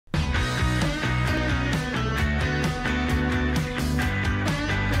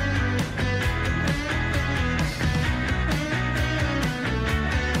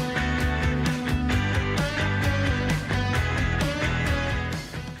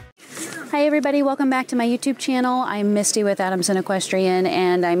Hi everybody, welcome back to my YouTube channel. I'm Misty with Adamson Equestrian,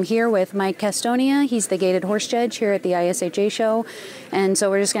 and I'm here with Mike Castonia. He's the gaited horse judge here at the ISHA show, and so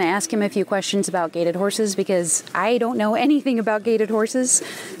we're just going to ask him a few questions about gaited horses because I don't know anything about gaited horses.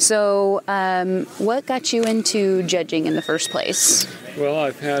 So what got you into judging in the first place? Well,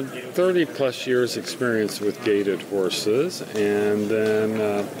 I've had 30 plus years experience with gaited horses, and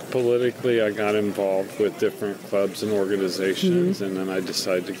then politically I got involved with different clubs and organizations, and then I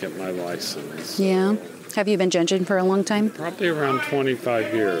decided to get my license. Yeah. Have you been judging for a long time? Probably around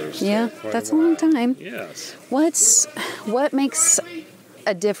 25 years. Yeah, that's a long time. Yes. What makes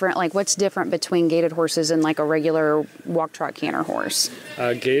a different, like what's different between gaited horses and like a regular walk, trot, canter horse?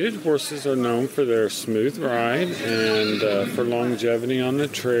 Gaited horses are known for their smooth ride and for longevity on the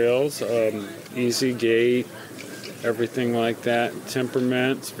trails, easy gait, everything like that.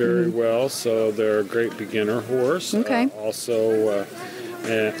 Temperaments very well, so they're a great beginner horse. Okay. Also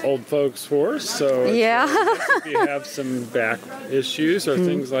an old folks horse, so yeah. If you have some back issues or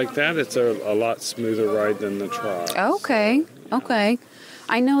things like that, it's a lot smoother ride than the trot. Okay.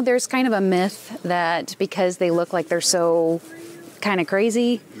 I know there's kind of a myth that because they look like they're so kind of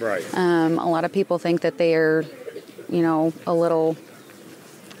crazy, right? A lot of people think that they're, a little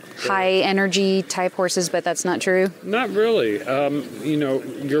high energy type horses, but that's not true. Not really.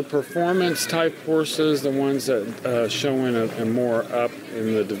 Your performance type horses, the ones that showing a more up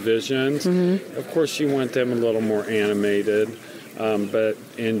in the divisions, of course you want them a little more animated. But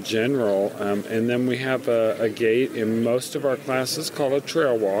in general, and then we have a gait in most of our classes called a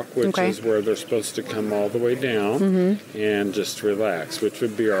trail walk, which is where they're supposed to come all the way down and just relax, which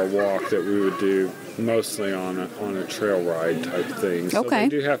would be our walk that we would do mostly on a trail ride type thing. So they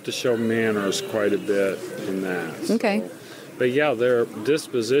do have to show manners quite a bit in that. Okay. So, but yeah, they're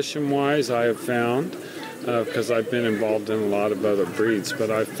disposition-wise, I have found, because I've been involved in a lot of other breeds, but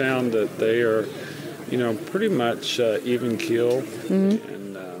I've found that they are pretty much even keel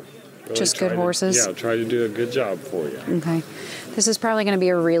and really just good horses. Try to do a good job for you. Okay. This is probably going to be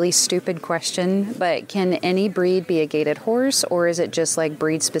a really stupid question, but can any breed be a gaited horse, or is it just like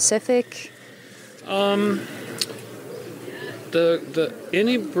breed specific? Any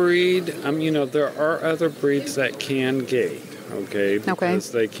breed, there are other breeds that can gait,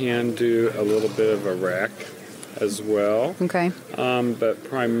 because they can do a little bit of a wreck as well. Okay. But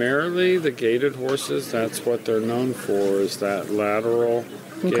primarily the gaited horses, that's what they're known for, is that lateral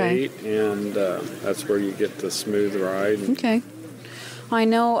gait, and that's where you get the smooth ride. Okay. I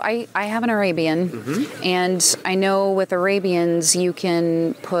know I have an Arabian, and I know with Arabians you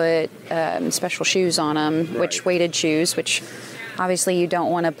can put special shoes on them, which weighted shoes, which obviously you don't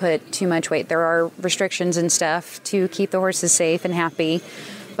want to put too much weight. There are restrictions and stuff to keep the horses safe and happy.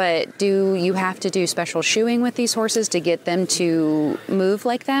 But do you have to do special shoeing with these horses to get them to move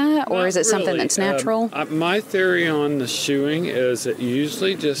like that? Or is it something that's natural? My theory on the shoeing is it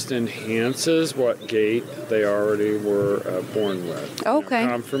usually just enhances what gait they already were born with. Okay.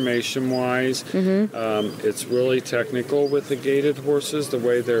 Conformation-wise, it's really technical with the gaited horses. The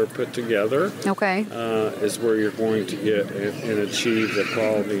way they're put together is where you're going to get and achieve the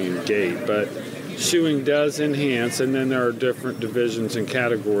quality in gait. But shoeing does enhance, and then there are different divisions and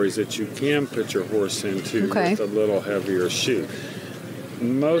categories that you can put your horse into with a little heavier shoe.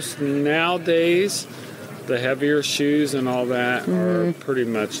 Most nowadays, the heavier shoes and all that are pretty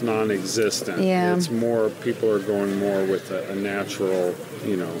much non-existent. Yeah. It's more, people are going more with a natural,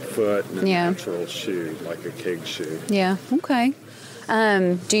 foot and a natural shoe, like a keg shoe. Yeah, okay.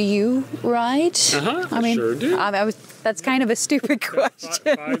 Do you ride? I sure do. That's kind of a stupid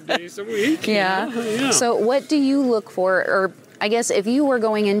question. 5 days a week. Yeah. So what do you look for, or I guess if you were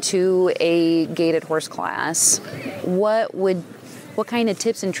going into a gaited horse class, what kind of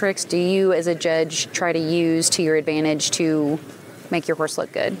tips and tricks do you as a judge try to use to your advantage to make your horse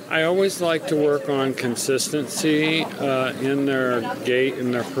look good? I always like to work on consistency in their gait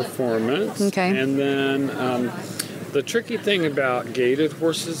and their performance. Okay. And then the tricky thing about gaited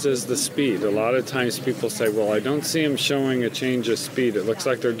horses is the speed. A lot of times people say, well, I don't see them showing a change of speed. It looks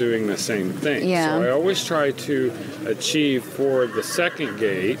like they're doing the same thing. Yeah. So I always try to achieve for the second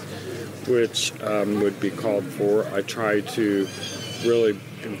gait, which would be called for, I try to really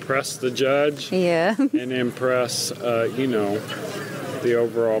impress the judge and impress, the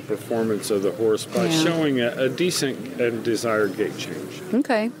overall performance of the horse by showing a decent and desired gait change.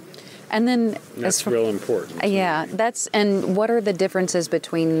 Okay. And then that's real important. Yeah, and what are the differences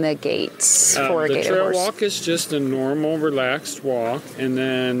between the gaits for a gaited horse? The trail walk is just a normal, relaxed walk, and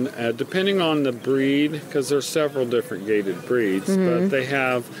then depending on the breed, because there's several different gaited breeds, but they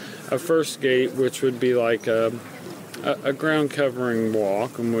have a first gait, which would be like a a ground covering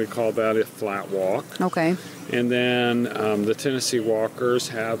walk, and we call that a flat walk. Okay. And then the Tennessee walkers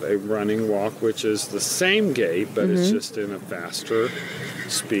have a running walk, which is the same gait, but it's just in a faster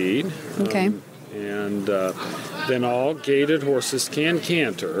speed. Okay. And then all gaited horses can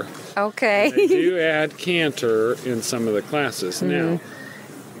canter. Okay. They do add canter in some of the classes. Now,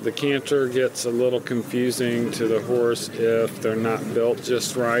 the canter gets a little confusing to the horse if they're not built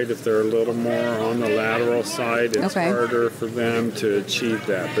just right. If they're a little more on the lateral side, it's harder for them to achieve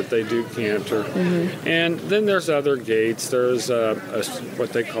that. But they do canter. And then there's other gaits. There's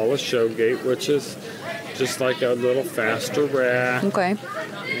what they call a show gait, which is just like a little faster rack. Okay.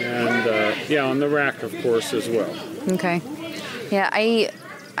 And on the rack, of course, as well. Okay. Yeah, I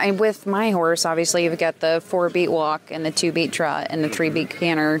with my horse, obviously, you've got the 4-beat walk and the 2-beat trot and the 3-beat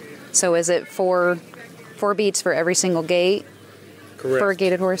canter. So is it four beats for every single gait? Correct. For a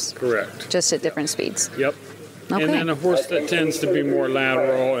gaited horse? Correct. Just at different speeds? Yep. Okay. And then a horse that tends to be more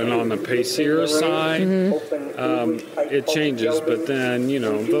lateral and on the pacier side, it changes. But then,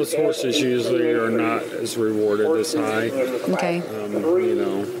 those horses usually are not as rewarded as high. Okay.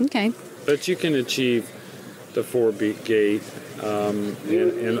 Okay. But you can achieve the 4-beat gait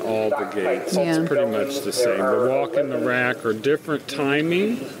in all the gaits. Yeah. It's pretty much the same. The walk and the rack are different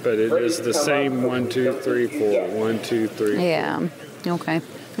timing, but it is the same 1, 2, 3, 4. 1, 2, 3, 4. Yeah. Okay.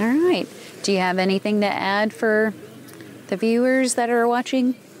 All right. Do you have anything to add for the viewers that are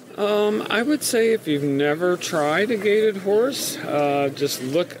watching? I would say if you've never tried a gaited horse, just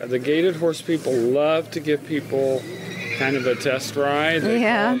look. The gaited horse people love to give people kind of a test ride. They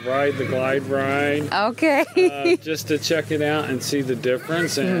call it ride the glide ride. Okay. Just to check it out and see the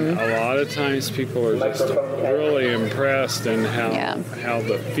difference. And a lot of times people are just really impressed in how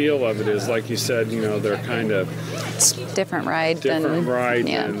the feel of it is. Like you said, they're kind of it's different ride than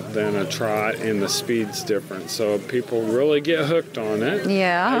a trot, and the speed's different. So people really get hooked on it.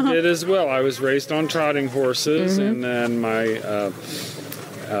 Yeah. I did as well. I was raised on trotting horses, and then my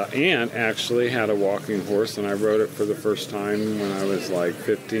aunt actually had a walking horse, and I rode it for the first time when I was like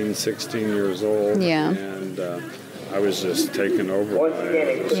 15, 16 years old. Yeah. And I was just taken over by it.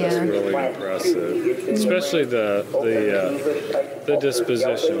 It was just really impressive. Especially the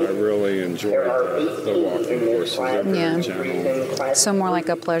disposition. I really enjoyed the walking horses. They're very gentle. So more like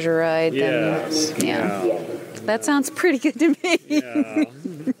a pleasure ride than... Yeah. That sounds pretty good to me. Yeah.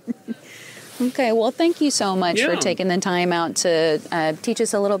 Okay, well, thank you so much for taking the time out to teach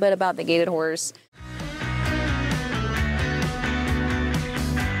us a little bit about the gaited horse.